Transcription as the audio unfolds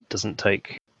doesn't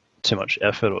take too much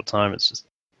effort or time. It's just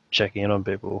checking in on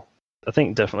people. I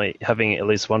think definitely having at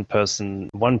least one person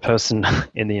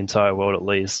in the entire world at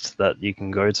least that you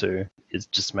can go to, it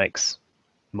just makes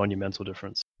monumental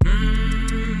difference.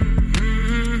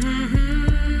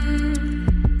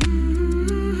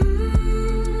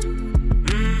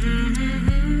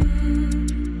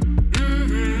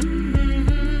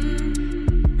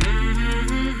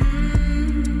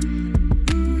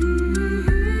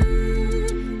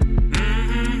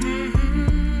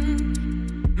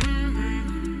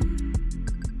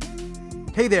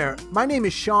 Hey there, my name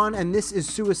is Sean and this is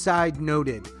Suicide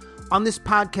Noted. On this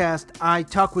podcast, I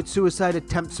talk with suicide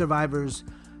attempt survivors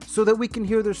so that we can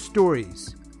hear their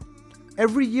stories.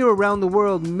 Every year around the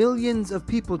world, millions of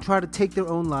people try to take their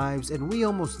own lives and we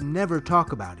almost never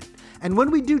talk about it. And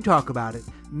when we do talk about it,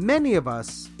 many of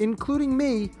us, including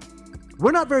me,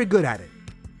 we're not very good at it.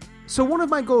 So one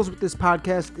of my goals with this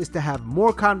podcast is to have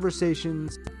more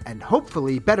conversations and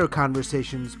hopefully better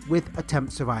conversations with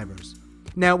attempt survivors.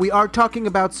 Now, we are talking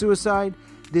about suicide.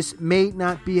 This may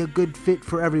not be a good fit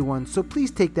for everyone, so please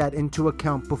take that into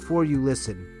account before you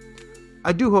listen.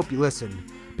 I do hope you listen,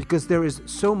 because there is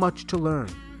so much to learn.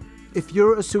 If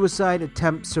you're a suicide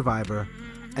attempt survivor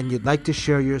and you'd like to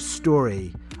share your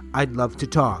story, I'd love to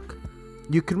talk.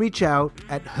 You can reach out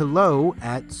at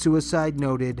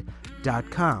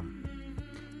hello@suicidenoted.com.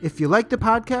 If you like the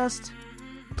podcast,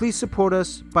 please support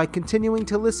us by continuing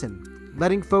to listen,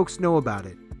 letting folks know about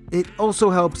it. It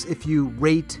also helps if you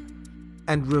rate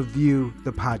and review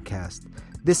the podcast.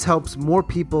 This helps more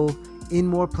people in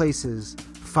more places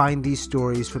find these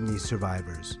stories from these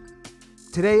survivors.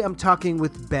 Today I'm talking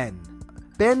with Ben.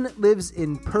 Ben lives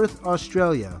in Perth,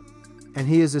 Australia, and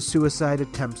he is a suicide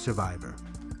attempt survivor.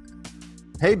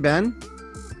 Hey, Ben.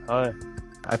 Hi.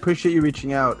 I appreciate you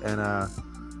reaching out and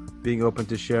being open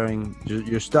to sharing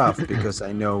your stuff because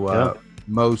I know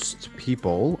most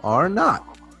people are not.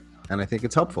 And I think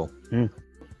it's helpful.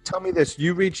 Tell me this.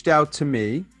 You reached out to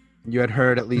me. You had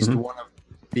heard at least one of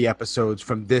the episodes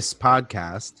from this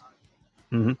podcast.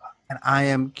 And I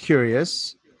am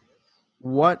curious,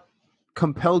 what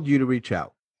compelled you to reach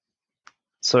out?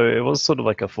 So it was sort of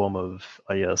like a form of,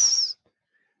 I guess,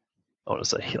 I want to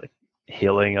say like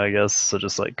healing, I guess. So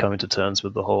just like coming to terms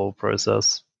with the whole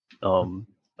process,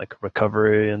 like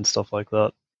recovery and stuff like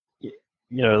that. You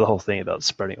know, the whole thing about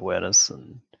spreading awareness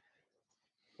and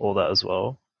all that as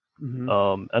well.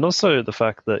 And also the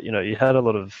fact that, you know, you had a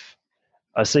lot of,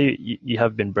 I see you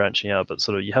have been branching out, but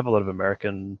sort of you have a lot of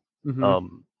American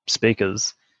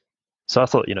speakers. So I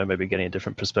thought, you know, maybe getting a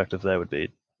different perspective there would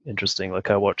be interesting. Like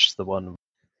I watched the one,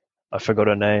 I forgot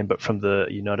her name, but from the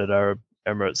United Arab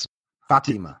Emirates.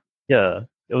 Fatima. Yeah.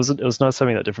 It was nice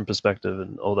having that different perspective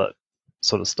and all that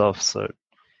sort of stuff. So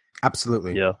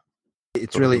absolutely. Yeah.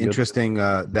 It's really interesting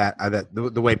that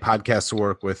the way podcasts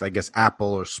work with, I guess,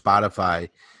 Apple or Spotify.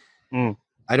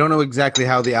 I don't know exactly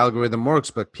how the algorithm works,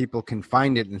 but people can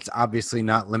find it, and it's obviously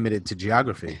not limited to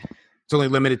geography. It's only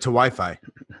limited to Wi-Fi.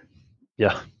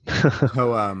 Yeah.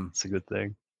 So it's a good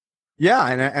thing. Yeah,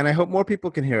 and I hope more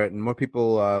people can hear it, and more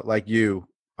people like you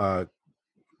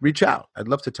reach out. I'd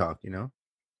love to talk. You know.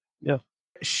 Yeah.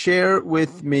 Share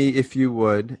with me, if you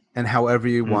would, and however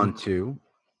you want to,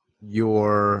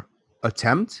 your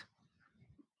attempt.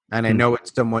 And I know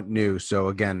it's somewhat new, so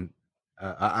again,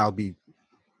 I'll be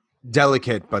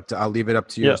delicate, but I'll leave it up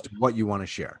to you as to what you want to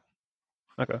share.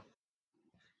 Okay.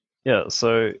 Yeah,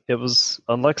 so it was,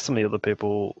 unlike some of the other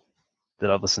people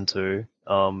that I've listened to,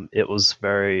 it was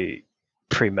very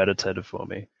premeditated for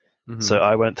me. So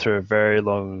I went through a very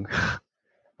long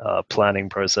planning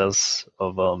process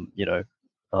of,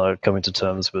 coming to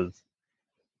terms with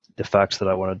the fact that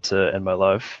I wanted to end my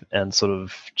life and sort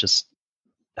of just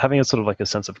having a sort of like a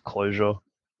sense of closure,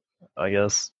 I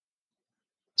guess.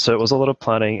 So it was a lot of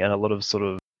planning and a lot of sort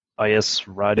of, I guess,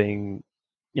 writing,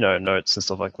 you know, notes and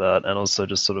stuff like that. And also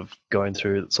just sort of going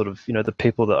through sort of, you know, the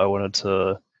people that I wanted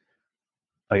to,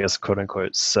 I guess, quote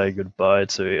unquote, say goodbye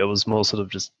to. It was more sort of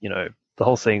just, you know, the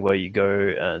whole thing where you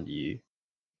go and you,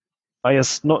 I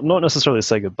guess, not necessarily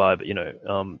say goodbye, but, you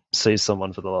know, see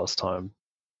someone for the last time.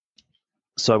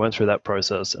 So I went through that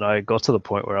process and I got to the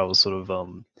point where I was sort of,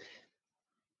 I'm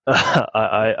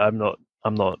not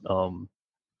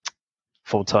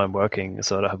full-time working,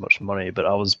 so I don't have much money, but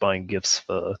I was buying gifts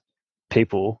for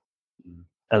people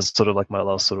as sort of like my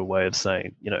last sort of way of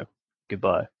saying, you know,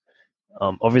 goodbye.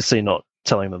 Obviously not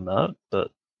telling them that,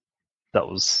 but that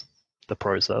was the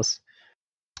process.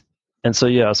 And so,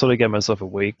 yeah, I sort of gave myself a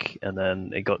week, and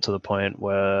then it got to the point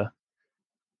where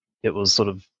it was sort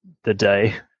of the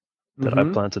day that I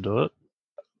planned to do it.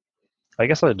 I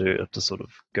guess I do have to sort of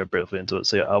go briefly into it.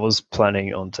 So yeah, I was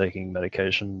planning on taking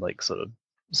medication, like sort of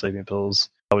sleeping pills.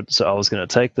 So I was going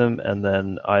to take them, and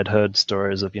then I'd heard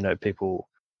stories of people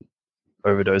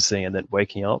overdosing and then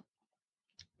waking up.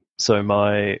 So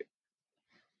my,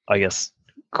 I guess,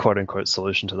 quote unquote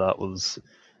solution to that was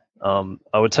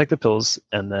I would take the pills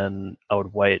and then I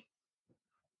would wait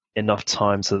enough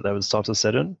time so that they would start to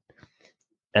set in,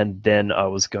 and then I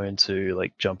was going to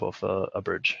like jump off a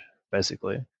bridge,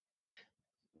 basically.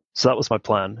 So that was my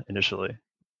plan initially.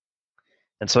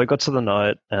 And so I got to the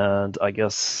night, and I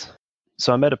guess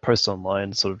so. I made a post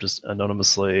online, sort of just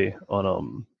anonymously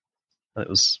on it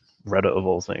was Reddit of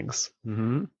all things,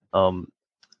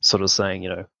 sort of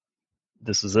saying,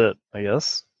 this is it, I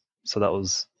guess. So that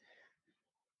was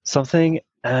something,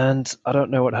 and I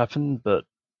don't know what happened, but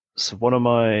so one of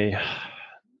my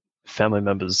family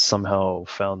members somehow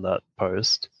found that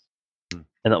post,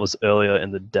 and that was earlier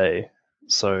in the day.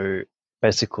 So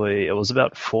basically, it was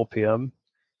about 4 p.m.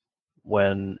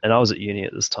 and I was at uni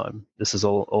at this time. This is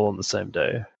all on the same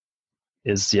day.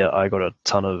 I got a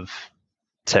ton of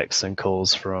texts and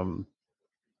calls from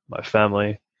my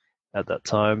family at that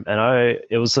time, and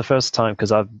it was the first time,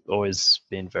 because I've always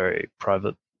been very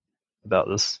private about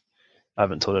this. I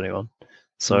haven't told anyone.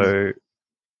 So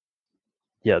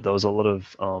yeah, there was a lot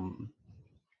of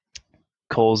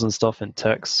calls and stuff and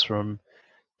texts from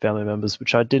family members,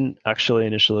 which I didn't actually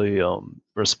initially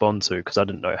respond to because I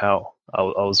didn't know how. I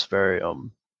was very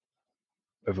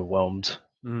overwhelmed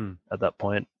at that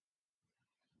point.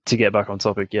 To get back on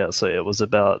topic, yeah, so it was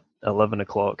about 11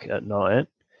 o'clock at night.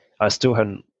 I still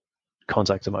hadn't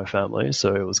contacted my family,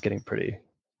 so it was getting pretty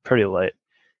late.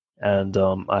 And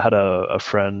I had a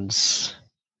friend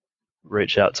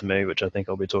reach out to me, which I think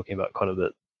I'll be talking about quite a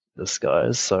bit, this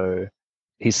guy. So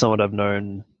he's someone I've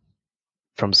known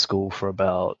from school for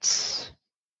about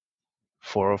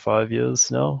 4 or 5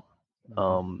 years now.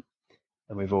 And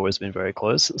we've always been very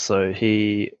close. So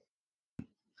I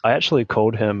actually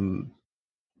called him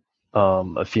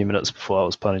a few minutes before I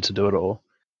was planning to do it all.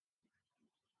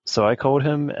 So I called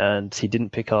him and he didn't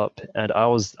pick up, and I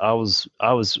was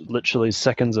literally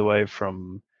seconds away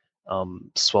from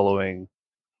swallowing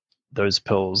those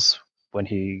pills when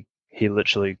he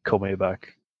literally called me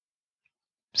back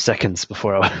seconds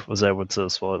before I was able to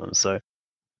swallow them. So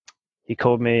he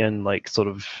called me and like sort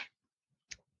of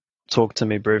talked to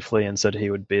me briefly and said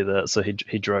he would be there. So he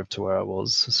drove to where I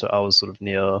was. So I was sort of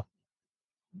near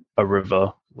a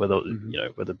river where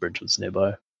the bridge was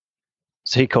nearby.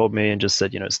 So he called me and just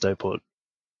said, stay put,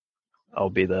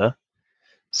 I'll be there.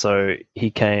 So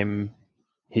he came,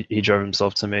 he drove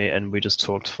himself to me, and we just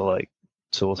talked for like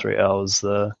 2 or 3 hours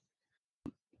there,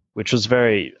 which was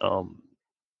very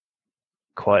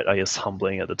quite, I guess,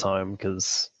 humbling at the time,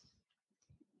 because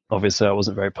obviously I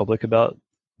wasn't very public about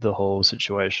the whole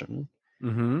situation.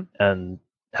 And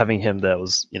having him there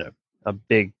was, a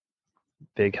big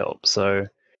help. So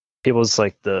he was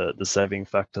like the saving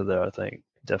factor there, I think,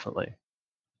 definitely.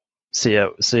 So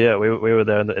yeah, we were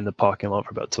there in the parking lot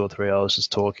for about 2 or 3 hours just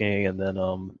talking, and then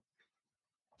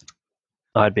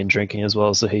I'd been drinking as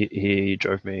well, so he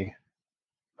drove me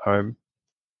home.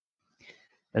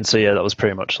 And so yeah, that was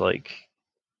pretty much like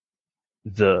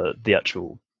the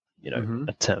actual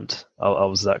attempt. I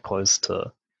was that close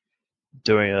to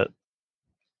doing it.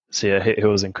 So yeah, he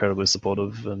was incredibly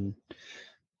supportive, and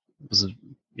it was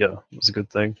a good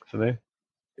thing for me.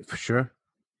 For sure.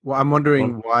 Well, I'm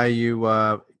wondering why you,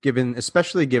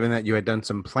 especially given that you had done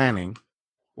some planning,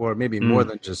 or maybe more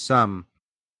than just some,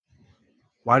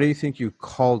 why do you think you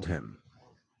called him?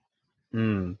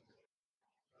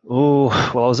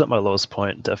 Oh, well, I was at my lowest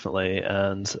point, definitely,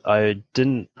 and I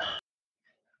don't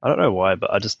know why,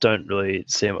 but I just I didn't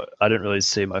really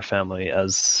see my family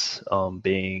as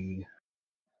being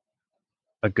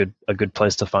a good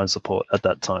place to find support at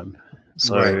that time.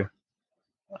 So right.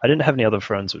 I didn't have any other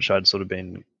friends which I'd sort of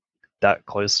been that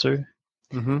close to.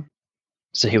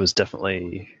 So he was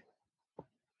definitely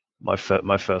my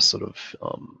first sort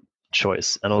of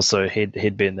choice, and also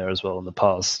he'd been there as well in the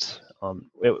past,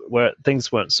 where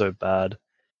things weren't so bad.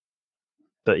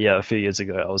 But yeah, a few years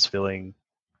ago, I was feeling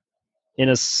in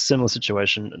a similar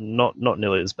situation, not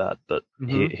nearly as bad, but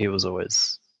he was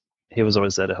always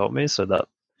there to help me. So that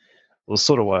was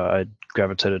sort of why I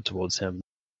gravitated towards him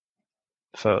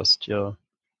first.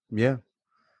 Yeah.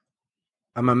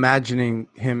 I'm imagining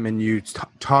him and you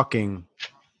talking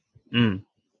when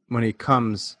he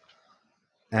comes.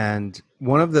 And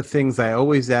one of the things I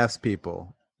always ask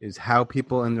people is how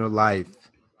people in their life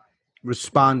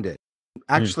responded.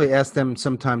 Actually ask them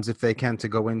sometimes if they can to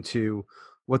go into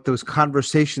what those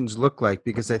conversations look like,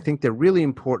 because I think they're really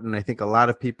important. I think a lot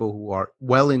of people who are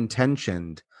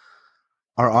well-intentioned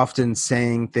are often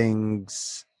saying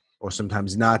things, or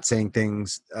sometimes not saying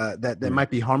things that might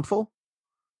be harmful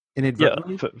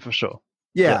inadvertently. Yeah, for sure.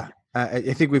 Yeah.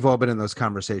 I think we've all been in those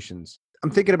conversations. I'm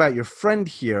thinking about your friend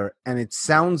here, and it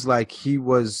sounds like he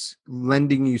was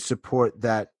lending you support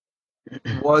that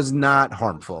was not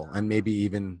harmful and maybe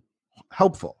even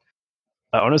helpful.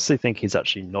 I honestly think he's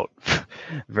actually not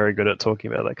very good at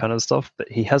talking about that kind of stuff,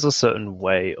 but he has a certain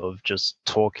way of just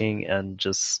talking and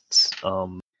just,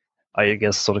 I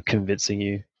guess, sort of convincing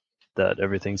you that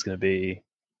everything's going to be,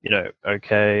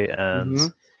 okay,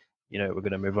 and, we're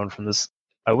going to move on from this.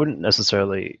 I wouldn't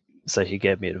necessarily say he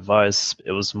gave me advice.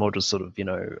 It was more just sort of,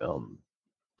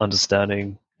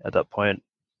 understanding at that point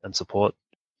and support.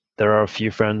 There are a few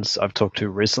friends I've talked to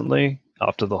recently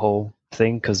after the whole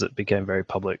thing, because it became very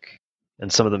public.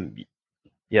 And some of them,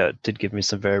 did give me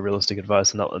some very realistic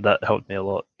advice, and that helped me a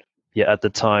lot. Yeah, at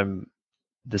the time,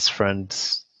 this friend,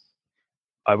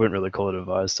 I wouldn't really call it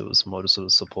advice. It was more just sort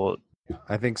of support.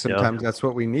 I think sometimes that's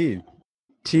what we need.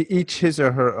 To each his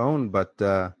or her own, but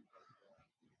I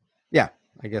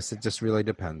guess it just really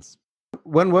depends.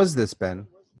 When was this, Ben?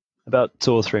 About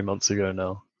 2 or 3 months ago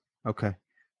now. Okay.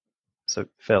 So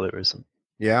fairly recent.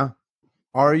 Yeah.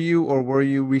 Are you or were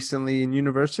you recently in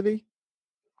university?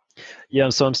 Yeah,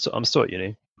 so I'm still at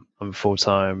uni. I'm a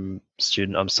full-time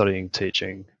student. I'm studying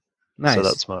teaching. Nice. So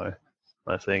that's my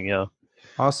thing, yeah.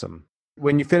 Awesome.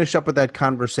 When you finished up with that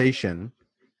conversation,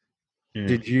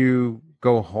 did you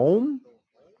go home?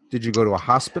 Did you go to a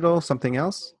hospital, something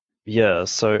else? Yeah,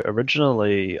 so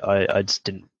originally I just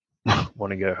didn't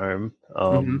want to go home.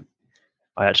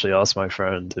 I actually asked my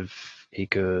friend if he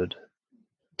could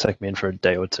take me in for a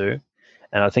day or two.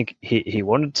 And I think he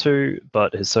wanted to,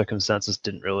 but his circumstances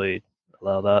didn't really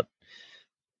allow that.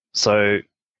 So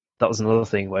that was another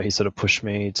thing where he sort of pushed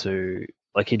me to,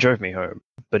 like, he drove me home,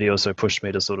 but he also pushed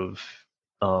me to sort of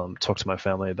talk to my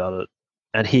family about it.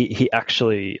 And he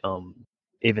actually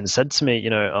even said to me,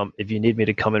 if you need me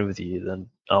to come in with you, then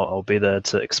I'll be there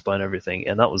to explain everything.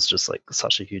 And that was just like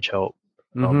such a huge help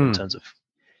in terms of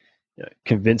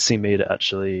convincing me to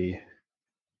actually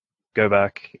go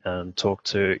back and talk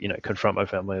to, confront my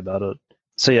family about it.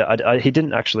 So yeah, he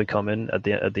didn't actually come in at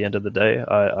the end of the day.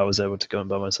 I was able to go in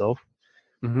by myself,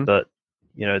 but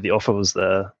the offer was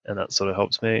there, and that sort of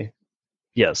helped me.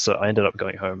 Yeah, so I ended up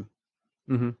going home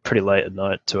pretty late at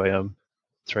night, 2 a.m.,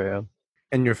 3 a.m.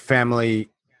 And your family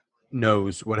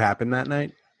knows what happened that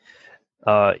night?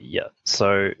 Yeah.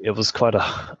 So it was quite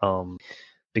a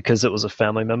because it was a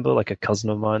family member, like a cousin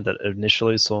of mine, that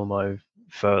initially saw my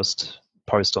first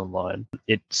post online.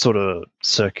 It sort of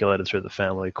circulated through the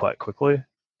family quite quickly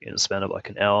in a span of like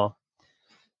an hour.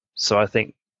 So I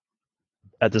think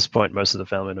at this point, most of the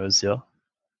family knows. Yeah,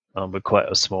 we're quite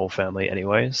a small family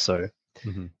anyway, so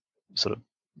sort of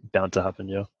bound to happen.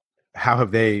 Yeah. How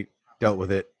have they dealt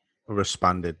with it or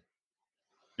responded?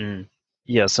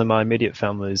 Yeah, so my immediate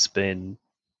family's been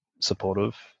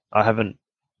supportive. I haven't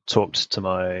talked to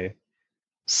my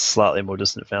slightly more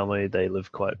distant family. They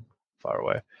live quite far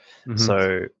away.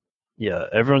 So yeah,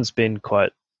 everyone's been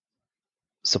quite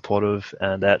supportive,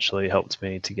 and actually helped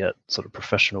me to get sort of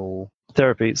professional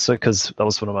therapy. So because that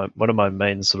was one of my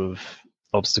main sort of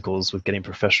obstacles with getting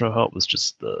professional help was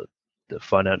just the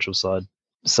financial side.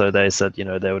 So they said,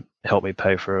 they would help me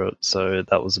pay for it. So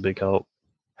that was a big help.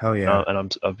 Hell yeah.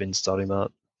 And I've been studying that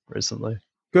recently.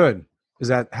 Good.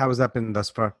 How has that been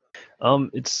thus far?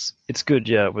 It's good.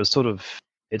 Yeah,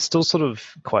 it's still sort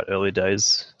of quite early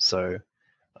days. So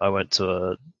I went to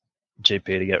a GP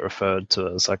to get referred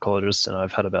to a psychologist, and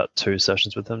I've had about 2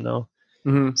 sessions with him now.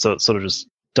 So it's sort of just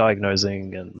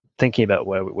diagnosing and thinking about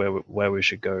where we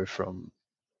should go from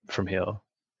here.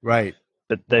 Right.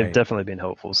 But they've definitely been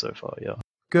helpful so far. Yeah.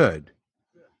 Good.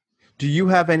 Do you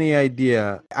have any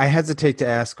idea? I hesitate to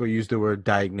ask or use the word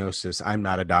diagnosis. I'm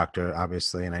not a doctor,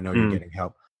 obviously, and I know you're getting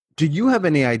help. Do you have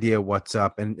any idea what's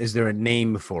up, and is there a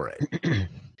name for it?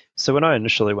 So when I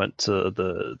initially went to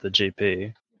the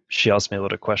GP, she asked me a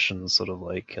lot of questions, sort of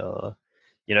like,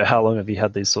 how long have you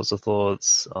had these sorts of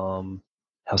thoughts?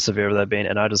 How severe have they been?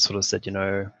 And I just sort of said,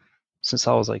 since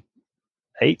I was like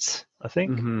 8, I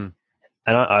think. And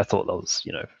I thought that was,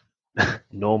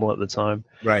 normal at the time.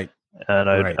 Right. And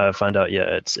I find out,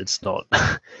 it's not.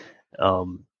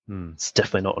 It's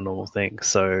definitely not a normal thing.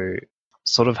 So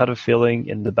sort of had a feeling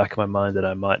in the back of my mind that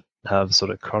I might have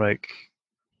sort of chronic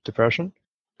depression,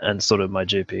 and sort of my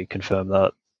GP confirmed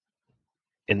that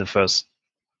in the first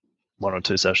 1 or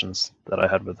 2 sessions that I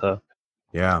had with her.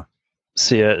 Yeah.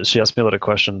 So yeah, she asked me a lot of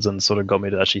questions and sort of got me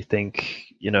to actually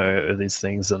think, of these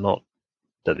things, and not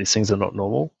that these things are not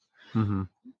normal. Mm-hmm.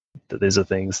 That these are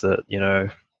things that,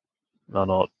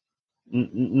 are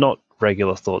not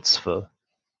regular thoughts for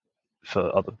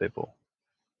other people.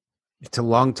 It's a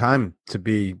long time to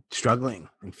be struggling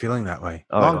and feeling that way.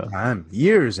 Oh, Long yeah. time,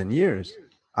 years and years,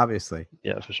 obviously.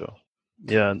 Yeah, for sure.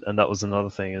 Yeah, and that was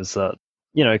another thing, is that,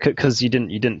 because you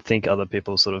didn't think other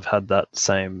people sort of had that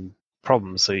same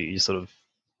problem, so you sort of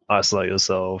isolate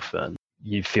yourself and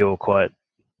you feel quite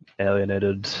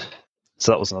alienated.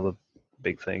 So that was another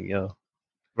big thing. Yeah.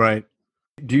 Right.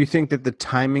 Do you think that the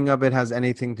timing of it has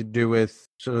anything to do with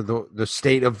sort of the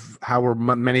state of how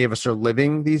many of us are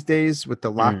living these days with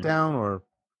the lockdown? Or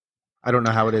I don't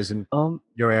know how it is in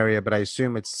your area, but I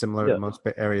assume it's similar in most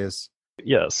areas.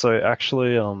 Yeah, so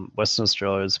actually, Western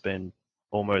Australia has been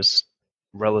almost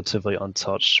relatively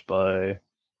untouched by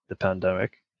the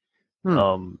pandemic.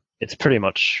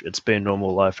 It's been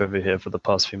normal life over here for the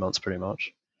past few months, pretty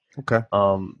much. Okay.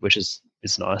 Which is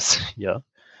nice. Yeah.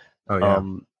 Oh yeah.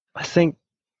 I think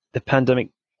the pandemic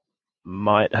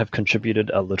might have contributed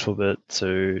a little bit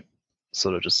to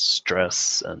sort of just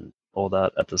stress and all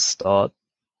that at the start.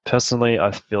 Personally,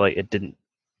 I feel like it didn't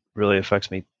really affect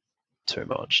me too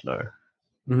much. No.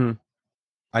 Mm-hmm.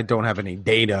 I don't have any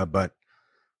data, but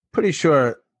pretty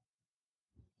sure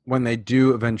when they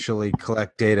do eventually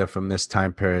collect data from this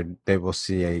time period, they will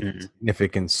see a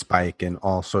significant spike in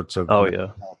all sorts of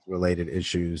health-related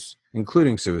issues,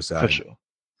 including suicide. For sure.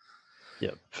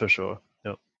 Yeah, for sure.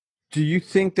 Yep. Do you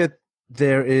think that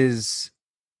there is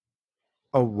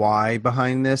a why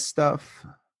behind this stuff?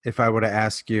 If I were to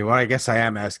ask you, well, I guess I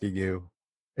am asking you.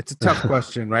 It's a tough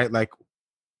question, right? Like,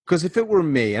 because if it were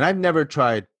me, and I've never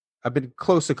tried, I've been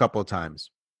close a couple of times.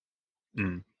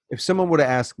 If someone were to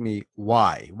ask me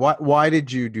why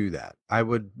did you do that? I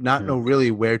would not know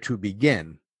really where to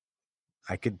begin.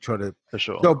 I could try to, for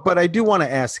sure. So, but I do want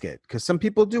to ask it because some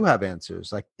people do have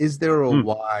answers. Like, is there a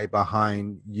why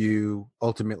behind you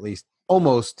ultimately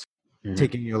almost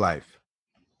taking your life?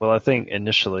 Well, I think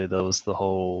initially there was the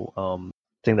whole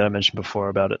thing that I mentioned before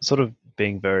about it sort of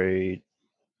being very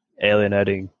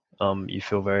alienating. You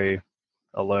feel very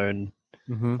alone,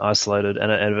 isolated,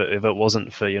 and if it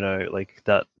wasn't for like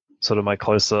that sort of my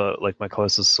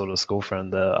closest sort of school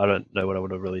friend there, I don't know what I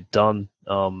would have really done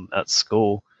at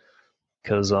school,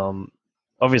 because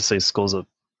obviously school's a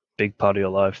big part of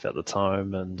your life at the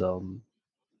time, and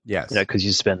yes, because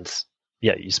you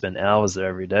spend hours there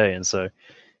every day, and so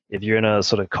if you're in a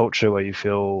sort of culture where you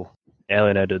feel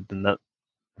alienated, then that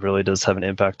really does have an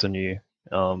impact on you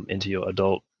into your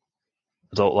adult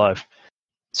life.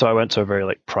 So I went to a very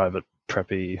like private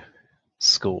preppy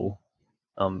school,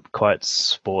 quite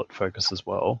sport focused as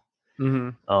well.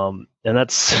 And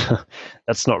that's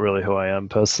that's not really who I am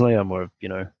personally. I'm more of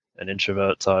an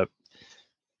introvert type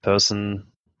person,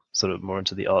 sort of more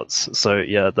into the arts. So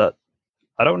yeah, that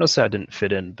I don't want to say I didn't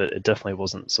fit in, but it definitely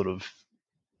wasn't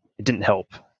it didn't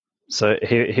help. So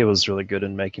he was really good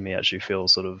in making me actually feel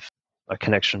sort of a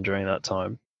connection during that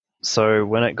time. So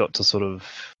when it got to sort of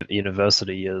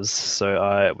university years,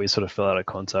 we sort of fell out of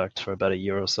contact for about a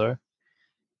year or so.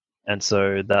 And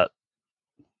so that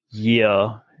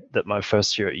year, that my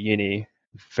first year at uni,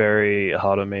 very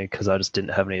hard on me because I just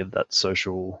didn't have any of that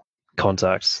social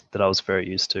contacts that I was very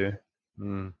used to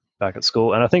back at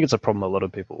school. And I think it's a problem a lot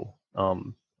of people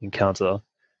encounter,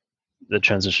 the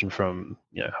transition from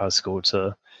high school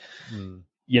to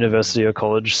university or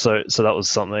college. So that was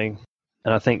something.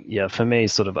 And I think, for me,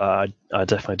 sort of, I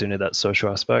definitely do need that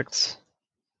social aspect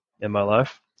in my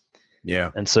life. Yeah.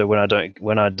 And so when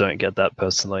I don't get that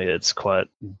personally, it's quite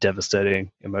devastating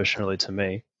emotionally to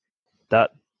me.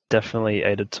 That definitely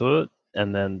aided to it.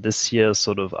 And then this year,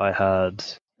 sort of, I had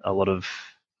a lot of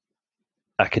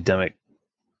academic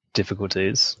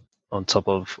difficulties on top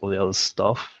of all the other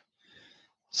stuff.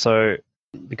 So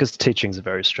because teaching is a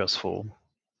very stressful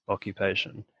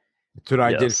occupation. That's what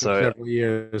I did for several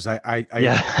years. I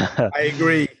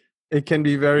agree. It can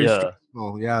be very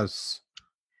stressful. Yes.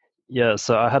 Yeah.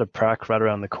 So I had a prac right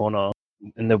around the corner.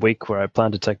 In the week where I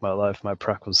planned to take my life, my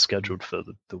prac was scheduled for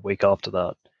the week after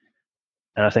that.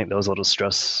 And I think there was a lot of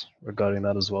stress regarding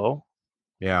that as well.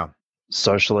 Yeah.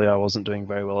 Socially, I wasn't doing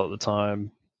very well at the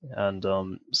time. And I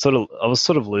was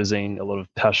sort of losing a lot of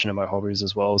passion in my hobbies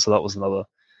as well. So that was another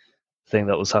thing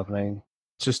that was happening.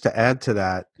 Just to add to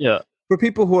that. Yeah. For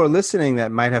people who are listening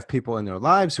that might have people in their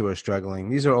lives who are struggling,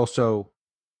 these are also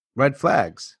red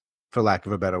flags, for lack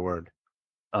of a better word.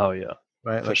 Oh, yeah.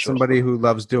 Right? Like somebody who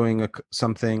loves doing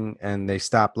something and they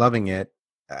stop loving it,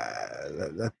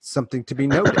 that's something to be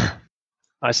noted.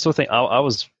 I still think I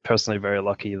was personally very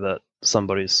lucky that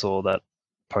somebody saw that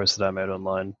post that I made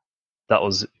online. That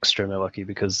was extremely lucky,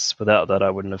 because without that, I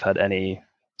wouldn't have had any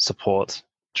support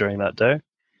during that day,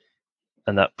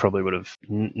 and that probably would have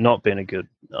not been a good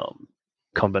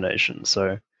combination.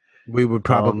 So we would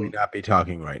probably not be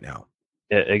talking right now.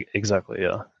 Exactly,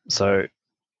 yeah. So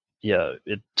yeah,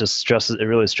 it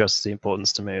really stresses the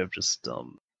importance to me of just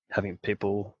having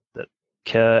people that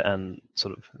care and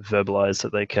sort of verbalize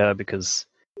that they care, because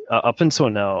up until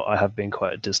now I have been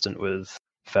quite distant with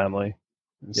family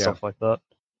and stuff like that.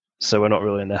 So we're not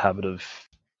really in the habit of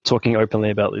talking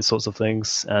openly about these sorts of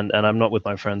things, and I'm not with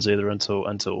my friends either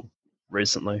until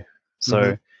recently.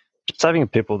 So just having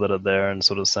people that are there and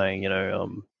sort of saying,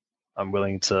 I'm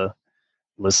willing to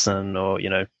listen, or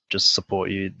just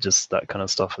support you, just that kind of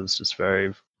stuff is just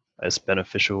very, it's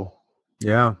beneficial.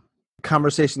 Yeah.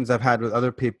 Conversations I've had with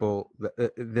other people,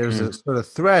 there's a sort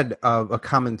of a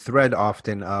common thread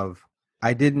often of,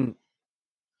 I didn't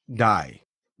die,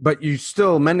 but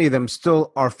many of them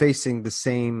still are facing the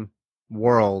same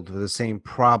world, or the same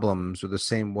problems, or the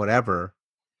same whatever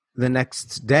the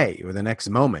next day or the next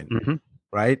moment.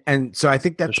 Right. And so I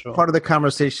think that's part of the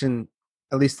conversation,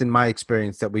 at least in my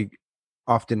experience, that we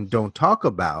often don't talk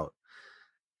about.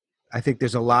 I think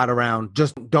there's a lot around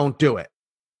just don't do it.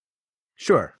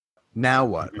 Sure. Now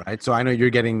what? Right. So I know you're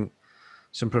getting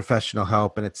some professional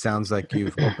help, and it sounds like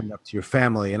you've opened up to your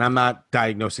family, and I'm not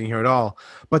diagnosing here at all,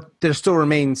 but there still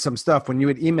remains some stuff. When you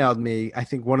had emailed me, I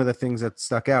think one of the things that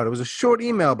stuck out, it was a short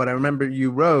email, but I remember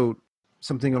you wrote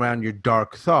something around your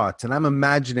dark thoughts, and I'm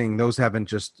imagining those haven't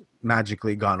just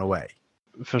magically gone away.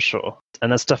 For sure.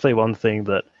 And that's definitely one thing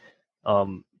that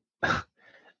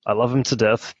I love him to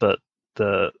death, but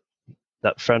that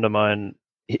friend of mine,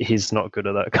 he's not good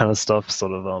at that kind of stuff.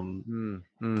 Sort of,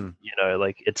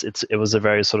 like it was a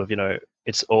very sort of,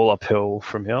 it's all uphill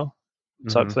from here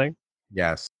type thing.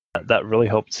 Yes, that really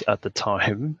helped at the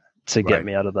time to get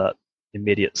me out of that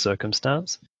immediate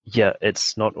circumstance. Yeah,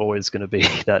 it's not always going to be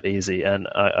that easy, and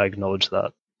I acknowledge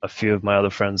that. A few of my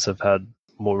other friends have had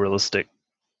more realistic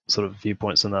sort of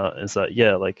viewpoints on that. Is that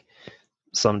like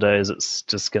some days it's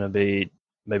just going to be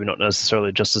maybe not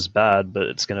necessarily just as bad, but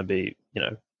it's going to be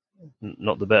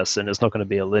not the best, and it's not going to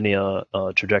be a linear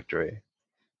trajectory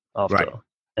after. Right.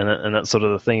 And that's sort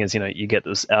of the thing is, you get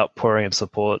this outpouring of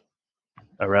support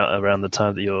around the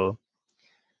time that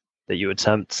you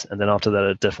attempt, and then after that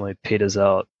it definitely peters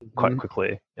out quite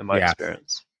quickly in my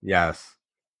experience. Yes.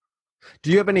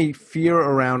 Do you have any fear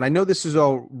around, I know this is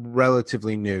all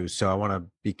relatively new, so I want to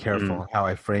be careful how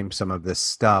I frame some of this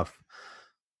stuff.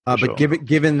 But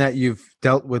given that you've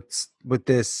dealt with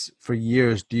this for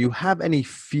years, do you have any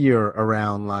fear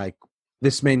around, like,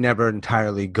 this may never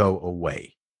entirely go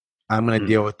away? I'm going to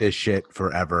deal with this shit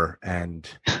forever. And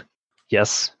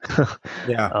yes.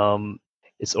 Yeah.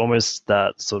 It's almost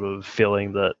that sort of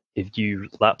feeling that if you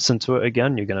lapse into it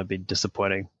again, you're going to be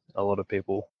disappointing a lot of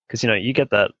people, because you get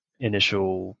that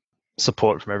initial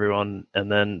support from everyone,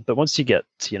 but once you get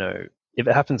if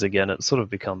it happens again, it sort of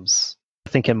becomes, I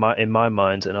think in my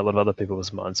mind and a lot of other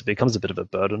people's minds, it becomes a bit of a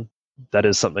burden. That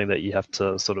is something that you have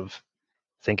to sort of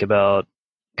think about,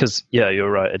 because you're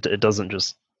right, it doesn't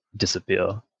just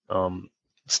disappear.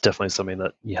 It's definitely something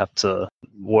that you have to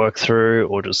work through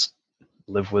or just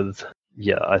live with.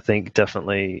 I think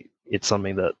definitely it's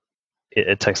something that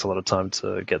it takes a lot of time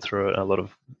to get through it, and a lot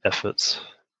of efforts.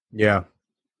 Yeah.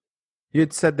 You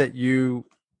had said that you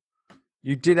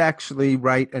did actually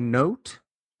write a note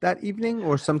that evening,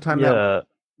 or sometime that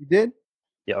you did?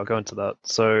 Yeah, I'll go into that.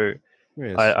 So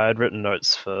I had written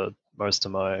notes for most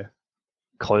of my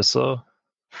closer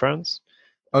friends.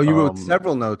 Oh, you wrote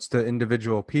several notes to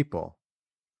individual people.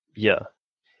 Yeah.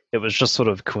 It was just sort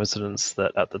of coincidence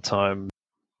that at the time,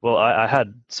 well, I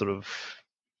had sort of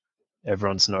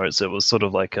everyone's notes. It was sort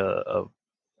of like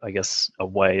I guess a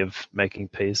way of making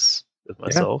peace with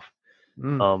myself.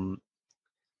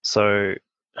 So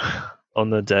on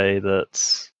the day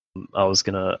that I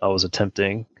was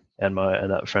attempting, and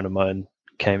that friend of mine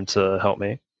came to help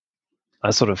me,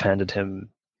 I sort of handed him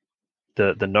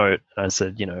the note. And I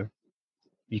said,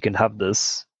 you can have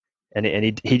this, and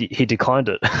he declined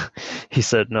it. He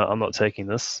said, no, I'm not taking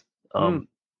this.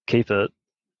 Keep it.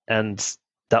 And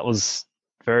that was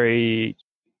very.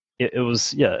 It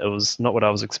was not what I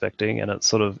was expecting, and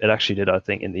it actually did, I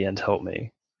think, in the end help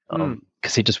me,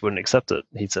 because he just wouldn't accept it.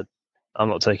 He said, I'm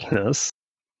not taking this,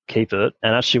 keep it.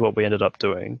 And actually what we ended up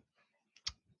doing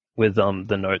with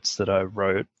the notes that I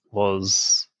wrote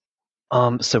was,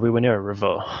 so we were near a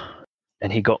river,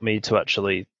 and he got me to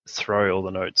actually throw all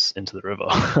the notes into the river.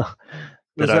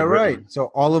 Is that right? So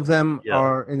all of them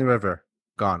are in the river,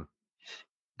 gone,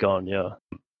 yeah.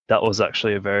 That was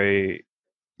actually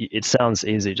it sounds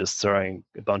easy just throwing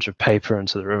a bunch of paper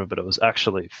into the river, but it was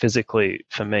actually physically,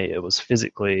 for me, it was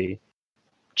physically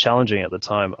challenging at the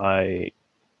time.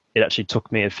 It actually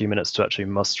took me a few minutes to actually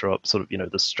muster up sort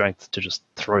of, the strength to just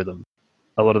throw them.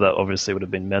 A lot of that obviously would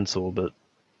have been mental, but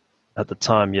at the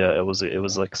time, yeah, it was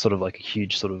like sort of like a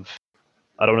huge sort of,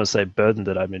 I don't want to say burden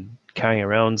that I've been carrying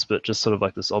around, but just sort of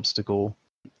like this obstacle.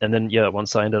 And then, yeah,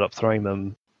 once I ended up throwing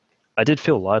them, I did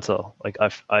feel lighter. Like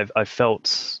I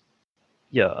felt,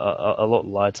 yeah, a lot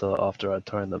lighter after I'd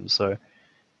thrown them. So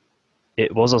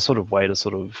it was a sort of way to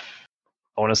sort of,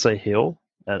 I want to say heal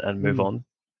and move on.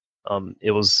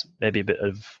 It was maybe a bit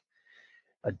of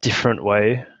a different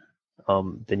way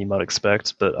than you might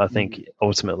expect, but I think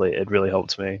ultimately it really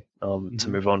helped me to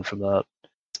move on from that.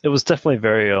 It was definitely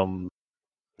very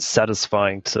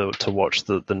satisfying to watch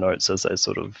the notes as they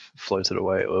sort of floated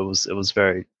away. It was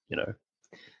very,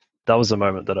 that was a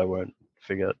moment that I won't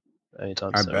forget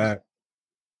anytime soon.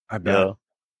 I bet. Yeah.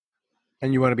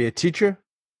 And you want to be a teacher?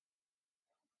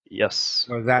 Yes.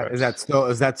 Or is that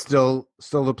still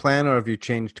the plan, or have you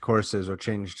changed courses or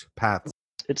changed paths?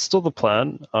 It's still the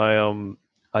plan.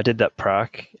 I did that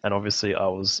prac, and obviously I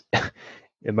was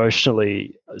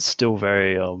emotionally still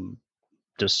very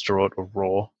distraught or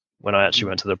raw when I actually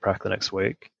went to the prac the next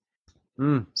week.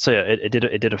 So yeah, it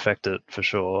did affect it for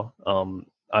sure.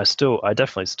 I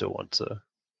definitely still want to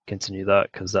continue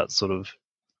that, because that's sort of,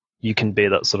 you can be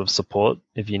that sort of support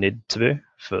if you need to be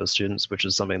for students, which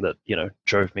is something that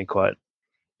drove me quite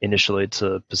initially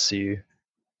to pursue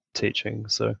teaching.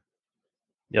 So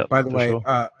yeah. By the way,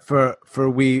 sure. for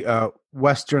we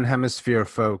Western Hemisphere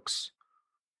folks,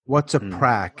 what's a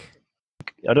prac?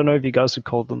 I don't know if you guys would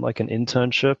call them like an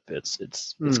internship.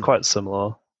 It's quite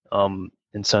similar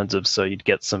in terms of, so you'd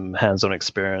get some hands-on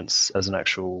experience as an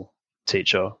actual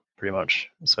teacher, pretty much.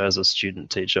 So as a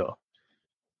student teacher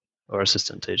or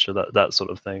assistant teacher, that sort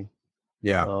of thing.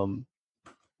 Yeah.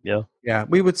 Yeah. Yeah,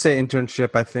 we would say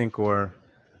internship, I think, or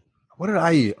what did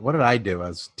I do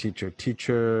as teacher?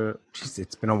 Geez,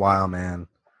 it's been a while, man.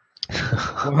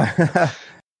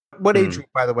 What age group,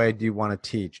 by the way, do you want to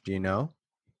teach? Do you know?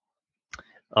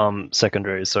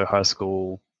 Secondary, so high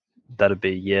school, that'd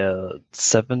be year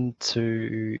 7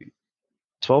 to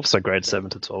 12, so grade 7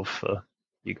 to 12 for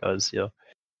you guys, yeah.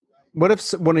 What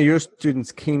if one of your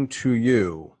students came to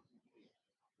you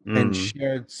and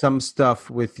shared some stuff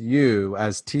with you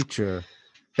as teacher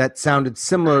that sounded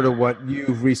similar to what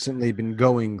you've recently been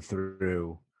going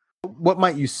through? What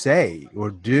might you say or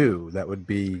do that would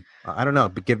be, I don't know,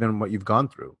 given what you've gone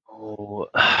through?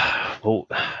 Well,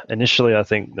 initially, I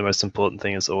think the most important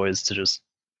thing is always to just,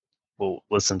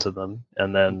 listen to them,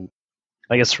 and then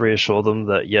I guess reassure them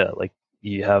that, yeah, like,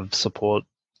 you have support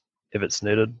if it's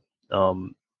needed,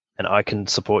 and I can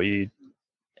support you.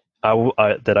 I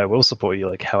will support you,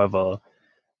 like, however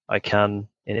I can,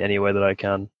 in any way that I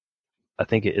can. I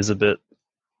think it is a bit,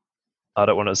 I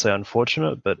don't want to say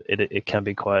unfortunate, but it can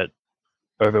be quite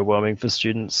overwhelming for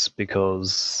students,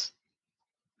 because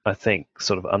I think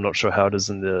sort of, I'm not sure how it is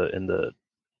in the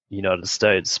United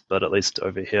States, but at least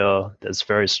over here, there's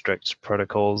very strict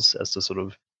protocols as to sort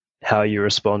of how you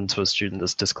respond to a student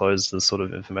that's disclosed this sort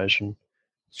of information.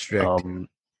 Strict.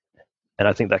 And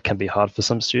I think that can be hard for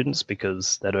some students,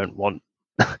 because they don't want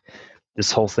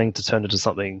this whole thing to turn into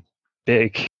something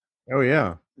big. Oh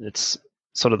yeah. It's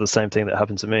sort of the same thing that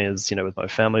happened to me as, with my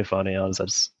family finding out.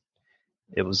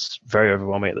 It was very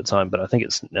overwhelming at the time, but I think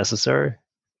it's necessary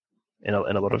in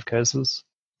a lot of cases,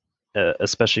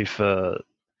 especially for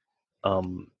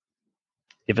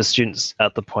if a student's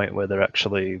at the point where they're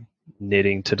actually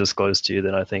needing to disclose to you,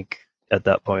 then I think at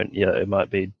that point, yeah, it might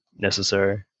be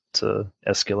necessary to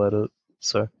escalate it.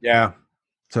 So yeah,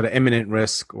 so the imminent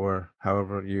risk, or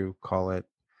however you call it.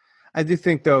 I do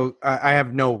think, though, I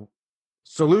have no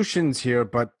solutions here,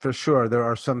 but for sure there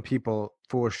are some people,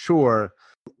 for sure,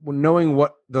 knowing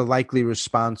what the likely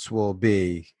response will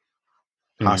be,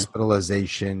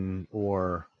 hospitalization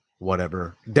or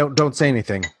whatever, don't say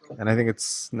anything, and I think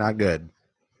it's not good.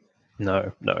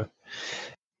 No.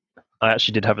 I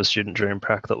actually did have a student during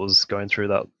prac that was going through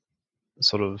that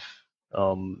sort of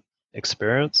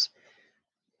experience,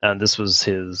 and this was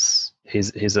he's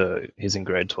in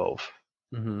grade 12.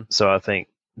 So I think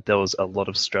there was a lot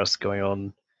of stress going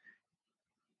on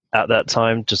at that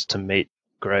time, just to meet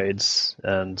grades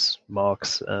and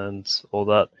marks and all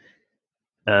that,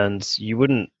 and you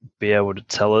wouldn't be able to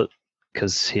tell it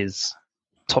because he's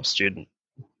top student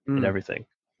and everything.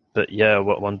 But yeah,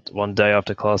 one day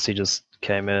after class, he just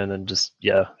came in and just,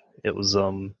 yeah, it was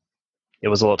a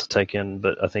lot to take in.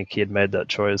 But I think he had made that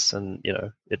choice, and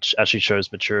it actually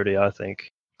shows maturity, I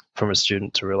think, from a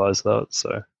student to realize that.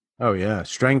 So oh yeah,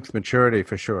 strength, maturity,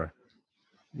 for sure.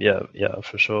 Yeah,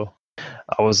 for sure.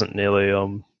 I wasn't nearly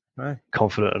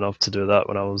confident enough to do that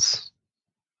when I was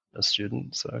a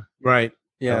student. So Right.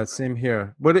 Yeah, same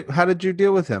here. How did you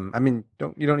deal with him? I mean,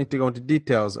 you don't need to go into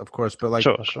details, of course, but like,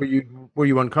 sure. were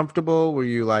you uncomfortable? Were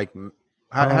you like,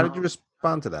 how did you Um,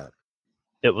 respond to that?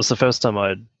 it was the first time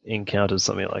I'd encountered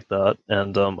something like that,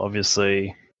 and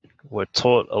obviously we're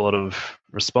taught a lot of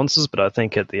responses, but I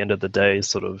think at the end of the day,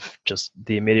 sort of just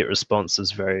the immediate response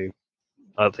is very,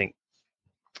 I think,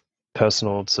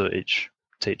 personal to each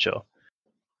teacher.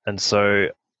 And so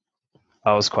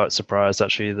I was quite surprised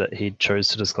actually that he chose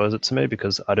to disclose it to me,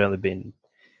 because I'd been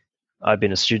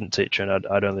a student teacher, and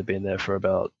I'd only been there for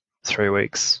about 3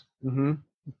 weeks. Mm-hmm.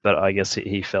 But I guess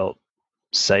he felt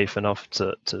safe enough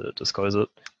to disclose it.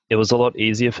 It was a lot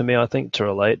easier for me, I think, to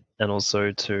relate, and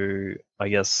also to, I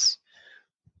guess,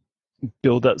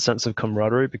 build that sense of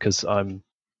camaraderie, because I'm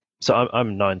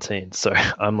 19, so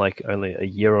I'm like only a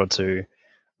year or two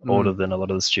older than a lot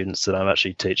of the students that I'm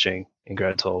actually teaching in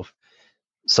grade 12.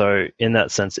 So in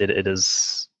that sense, it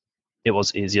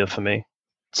was easier for me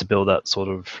to build that sort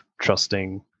of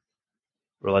trusting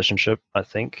relationship, I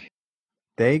think.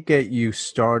 They get you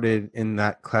started in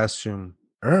that classroom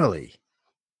early.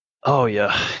 Oh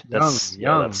yeah,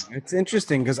 Young. It's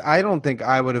interesting because I don't think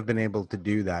I would have been able to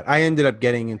do that. I ended up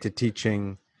getting into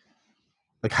teaching,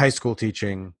 like high school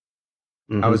teaching.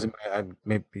 Mm-hmm. I was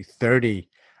maybe 30.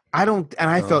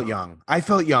 I felt young. I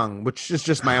felt young, which is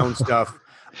just my own stuff.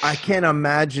 I can't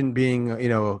imagine being, a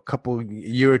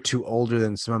year or two older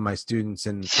than some of my students.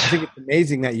 And I think it's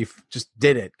amazing that you just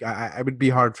did it. I would be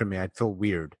hard for me. I'd feel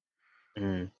weird.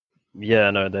 Yeah,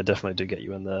 no, they definitely do get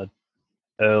you in there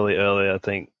early. I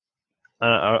think.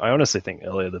 I honestly think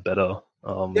earlier the better.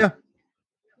 Yeah.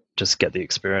 Just get the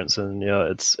experience, and yeah,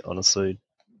 it's honestly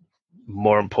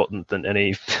more important than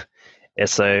any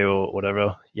essay or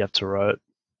whatever you have to write.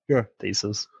 Sure.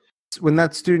 Thesis. When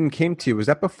that student came to you, was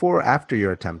that before or after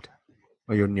your attempt,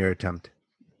 or your near attempt?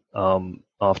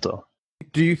 After.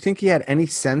 Do you think he had any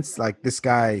sense, like this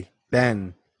guy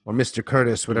Ben or Mr.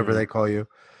 Curtis, whatever they call you?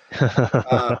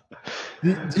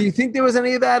 Do you think there was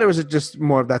any of that, or was it just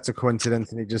more of that's a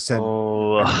coincidence and he just said,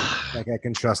 like, I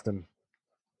can trust him?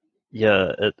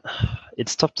 Yeah,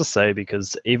 it's tough to say,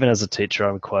 because even as a teacher,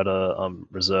 I'm quite a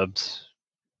reserved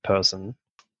person,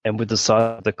 and with the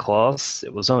size of the class,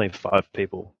 it was only 5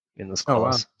 people in this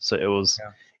class, wow. So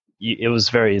it was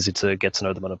very easy to get to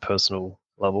know them on a personal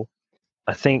level.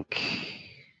 I think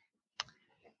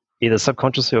either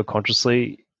subconsciously or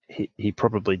consciously, he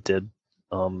probably did,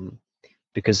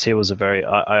 because he was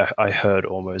I heard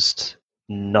almost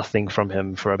nothing from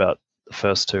him for about the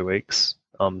first 2 weeks.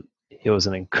 He was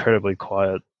an incredibly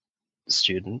quiet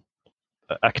student,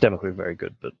 academically very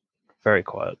good, but very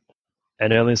quiet.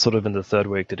 And only sort of in the 3rd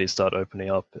week did he start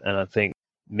opening up. And I think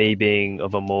me being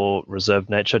of a more reserved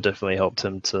nature definitely helped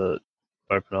him to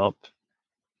open up,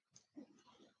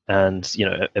 and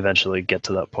eventually get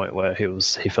to that point where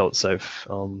he felt safe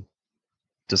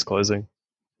disclosing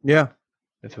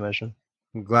information.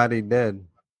 I'm glad he did.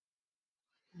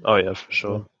 Oh yeah, for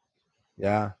sure.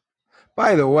 Yeah.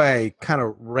 By the way, kind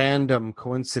of random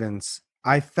coincidence,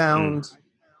 I found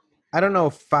I don't know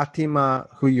if Fatima,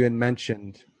 who you had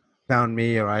mentioned, found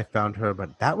me or I found her,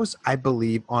 but that was, I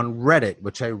believe, on Reddit,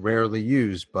 which I rarely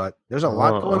use, but there's a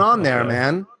lot going on there,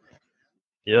 man.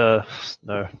 Yeah,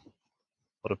 no.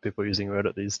 A lot of people using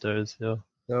Reddit these days, yeah.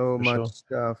 So much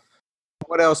stuff.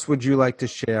 What else would you like to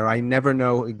share? I never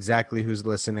know exactly who's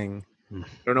listening. I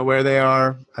don't know where they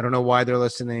are. I don't know why they're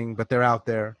listening, but they're out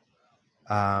there.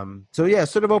 So yeah,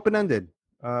 sort of open-ended.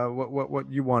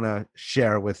 What you want to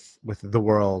share with the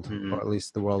world, or at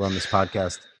least the world on this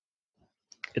podcast?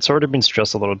 It's already been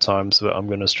stressed a lot of times, but I'm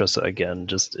going to stress it again.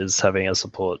 Just is having a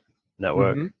support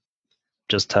network,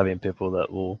 just having people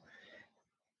that will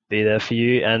be there for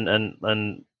you,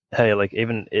 and hey, like,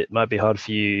 even it might be hard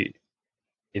for you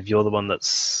if you're the one that's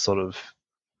sort of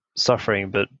suffering,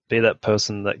 but be that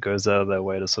person that goes out of their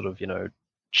way to sort of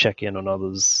check in on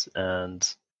others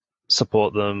and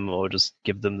support them, or just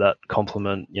give them that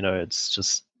compliment. It's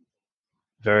just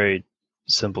very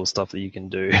simple stuff that you can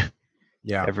do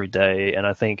every day. And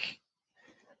I think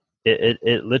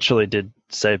it literally did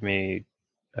save me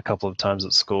a couple of times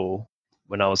at school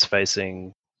when I was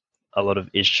facing a lot of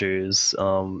issues.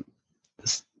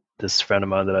 This friend of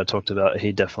mine that I talked about,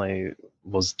 he definitely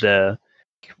was there,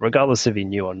 regardless if he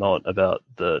knew or not about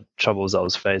the troubles I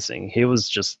was facing. He was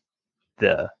just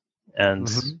there, and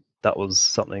that was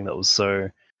something that was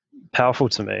so powerful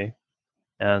to me.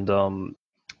 And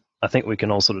I think we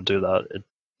can all sort of do that. It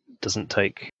doesn't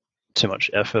take too much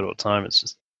effort or time. It's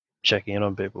just checking in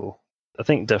on people. I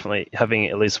think definitely having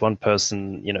at least one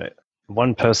person,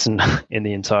 one person in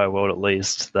the entire world at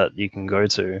least that you can go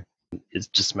to, it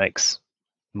just makes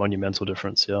monumental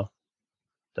difference. Yeah,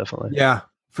 definitely. Yeah.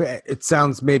 It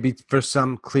sounds maybe for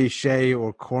some cliche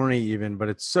or corny even, but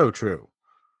it's so true.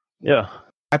 Yeah.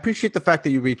 I appreciate the fact that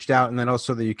you reached out, and then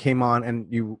also that you came on and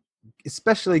you,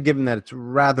 especially given that it's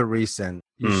rather recent,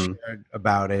 you shared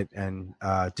about it and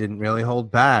didn't really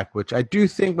hold back, which I do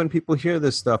think when people hear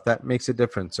this stuff, that makes a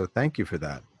difference. So thank you for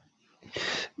that.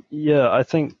 Yeah, I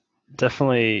think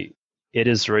definitely it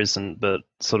is recent, but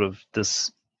sort of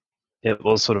it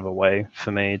was sort of a way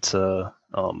for me to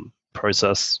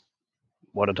process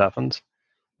what had happened.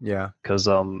 Yeah. Because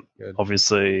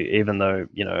obviously, even though,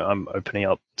 I'm opening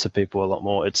up to people a lot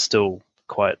more, I'm still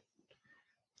quite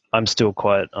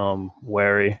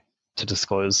wary to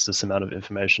disclose this amount of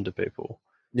information to people.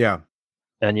 Yeah.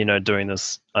 And, doing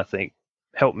this, I think,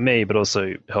 helped me, but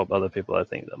also help other people, I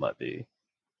think, that might be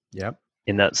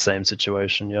in that same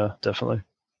situation. Yeah, definitely.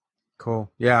 Cool.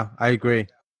 Yeah, I agree.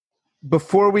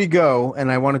 Before we go,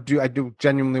 and I do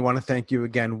genuinely want to thank you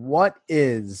again. What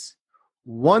is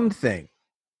one thing?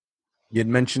 You'd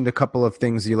mentioned a couple of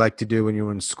things you like to do when you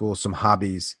were in school, some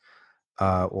hobbies,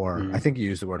 I think you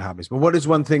used the word hobbies, but what is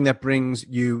one thing that brings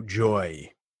you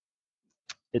joy?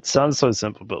 It sounds so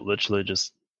simple, but literally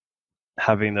just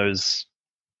having those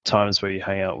times where you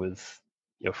hang out with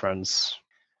your friends.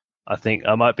 I think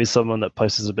I might be someone that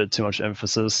places a bit too much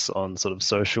emphasis on sort of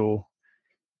social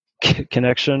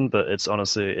connection, but it's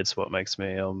what makes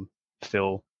me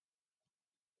feel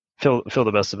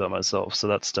the best about myself. So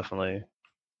that's definitely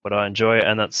what I enjoy,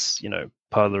 and that's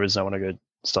part of the reason I want to go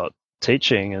start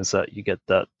teaching, is that you get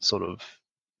that sort of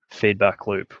feedback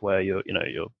loop where you're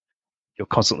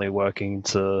constantly working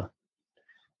to,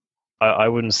 I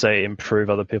wouldn't say improve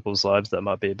other people's lives, that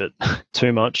might be a bit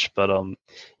too much, but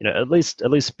at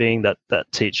least being that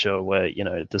teacher where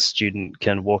the student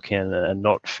can walk in and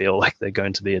not feel like they're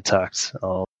going to be attacked,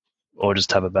 or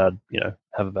just have a bad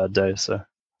day. So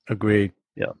agreed.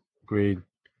 Yeah, agreed.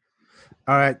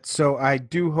 All right, so I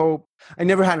do hope, I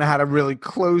never had how to really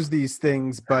close these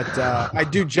things, but I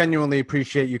do genuinely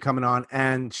appreciate you coming on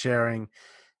and sharing,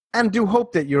 and do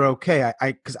hope that you're okay.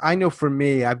 Because I know for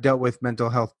me, I've dealt with mental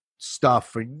health stuff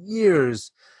for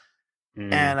years,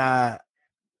 and I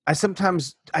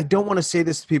sometimes, I don't want to say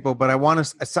this to people, but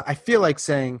I feel like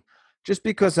saying, just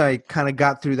because I kind of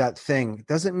got through that thing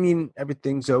doesn't mean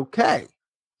everything's okay.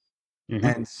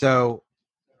 And so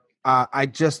I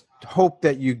just hope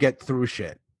that you get through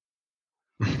shit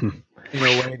in a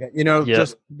way that,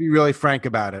 just be really frank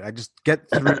about it. I just get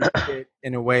through it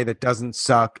in a way that doesn't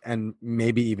suck and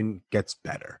maybe even gets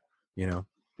better, Yeah,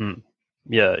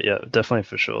 definitely,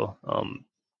 for sure.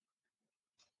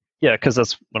 Because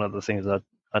that's one of the things that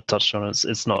I touched on.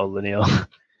 It's not a linear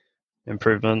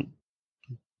improvement,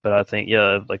 but I think,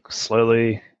 like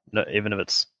slowly, even if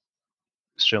it's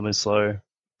extremely slow,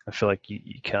 I feel like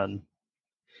you can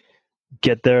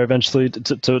get there eventually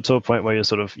to a point where you're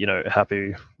sort of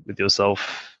happy with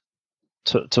yourself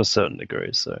to a certain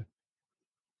degree. So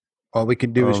all we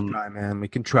can do is try, man. We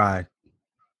can try.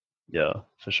 Yeah,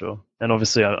 for sure. And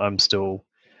obviously, I'm still.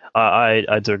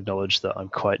 I do acknowledge that I'm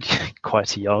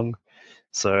quite young.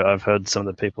 So I've heard some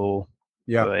of the people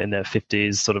who are in their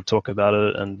 50s sort of talk about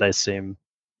it, and they seem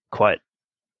quite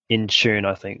in tune,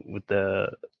 I think, with their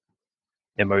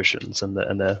emotions and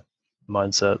their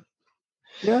mindset.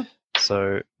 Yeah.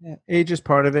 So age is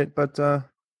part of it, but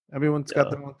everyone's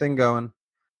got their own thing going.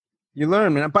 You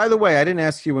learn, man. By the way, I didn't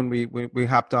ask you when we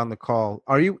hopped on the call.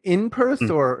 Are you in Perth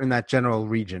or in that general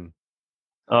region?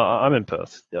 I'm in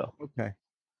Perth. Yeah. Okay.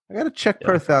 I got to check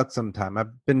Perth out sometime.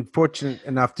 I've been fortunate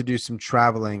enough to do some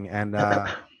traveling and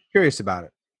curious about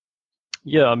it.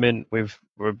 Yeah, I mean, we've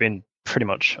been pretty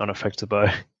much unaffected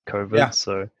by COVID,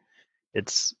 so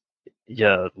it's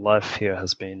life here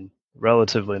has been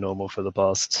relatively normal for the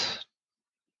past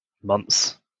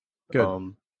months.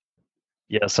 Good.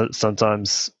 So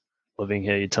sometimes living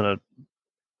here, you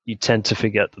tend to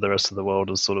forget that the rest of the world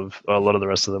is a lot of the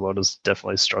rest of the world is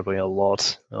definitely struggling a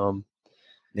lot.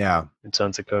 In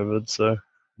terms of COVID. So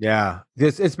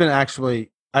it's been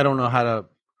actually, I don't know how to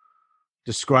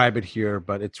describe it here,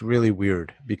 but it's really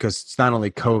weird because it's not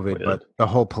only COVID, but the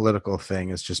whole political thing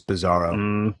is just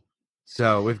bizarro.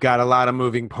 So we've got a lot of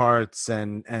moving parts,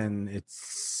 and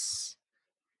it's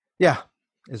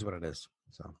is what it is.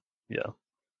 So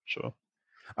sure.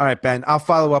 All right, Ben, I'll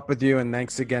follow up with you, and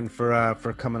thanks again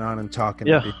for coming on and talking.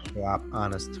 Yeah, and being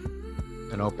honest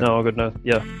and open. No, all good. No,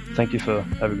 thank you for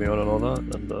having me on and all that.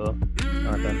 And all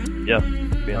right, Ben.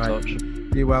 Be in touch.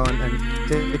 Be well and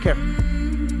take care.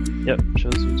 Yep.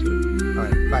 Cheers. You too. All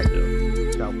right. Bye.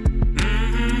 Ciao.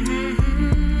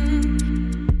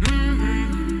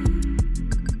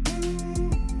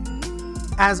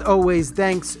 As always,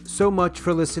 thanks so much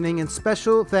for listening, and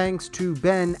special thanks to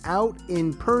Ben out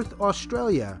in Perth,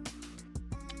 Australia.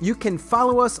 You can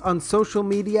follow us on social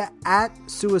media at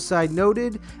Suicide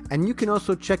Noted, and you can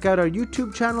also check out our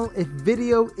YouTube channel if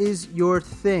video is your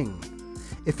thing.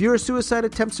 If you're a suicide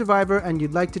attempt survivor and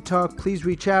you'd like to talk, please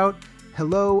reach out.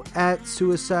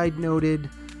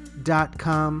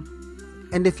 hello@suicidenoted.com.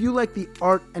 And if you like the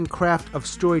art and craft of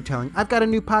storytelling, I've got a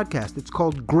new podcast. It's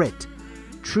called Grit,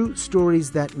 True Stories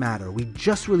That Matter. We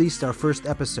just released our first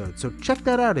episode, so check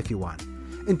that out if you want.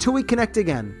 Until we connect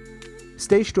again,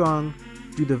 stay strong,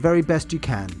 do the very best you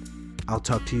can. I'll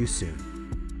talk to you soon.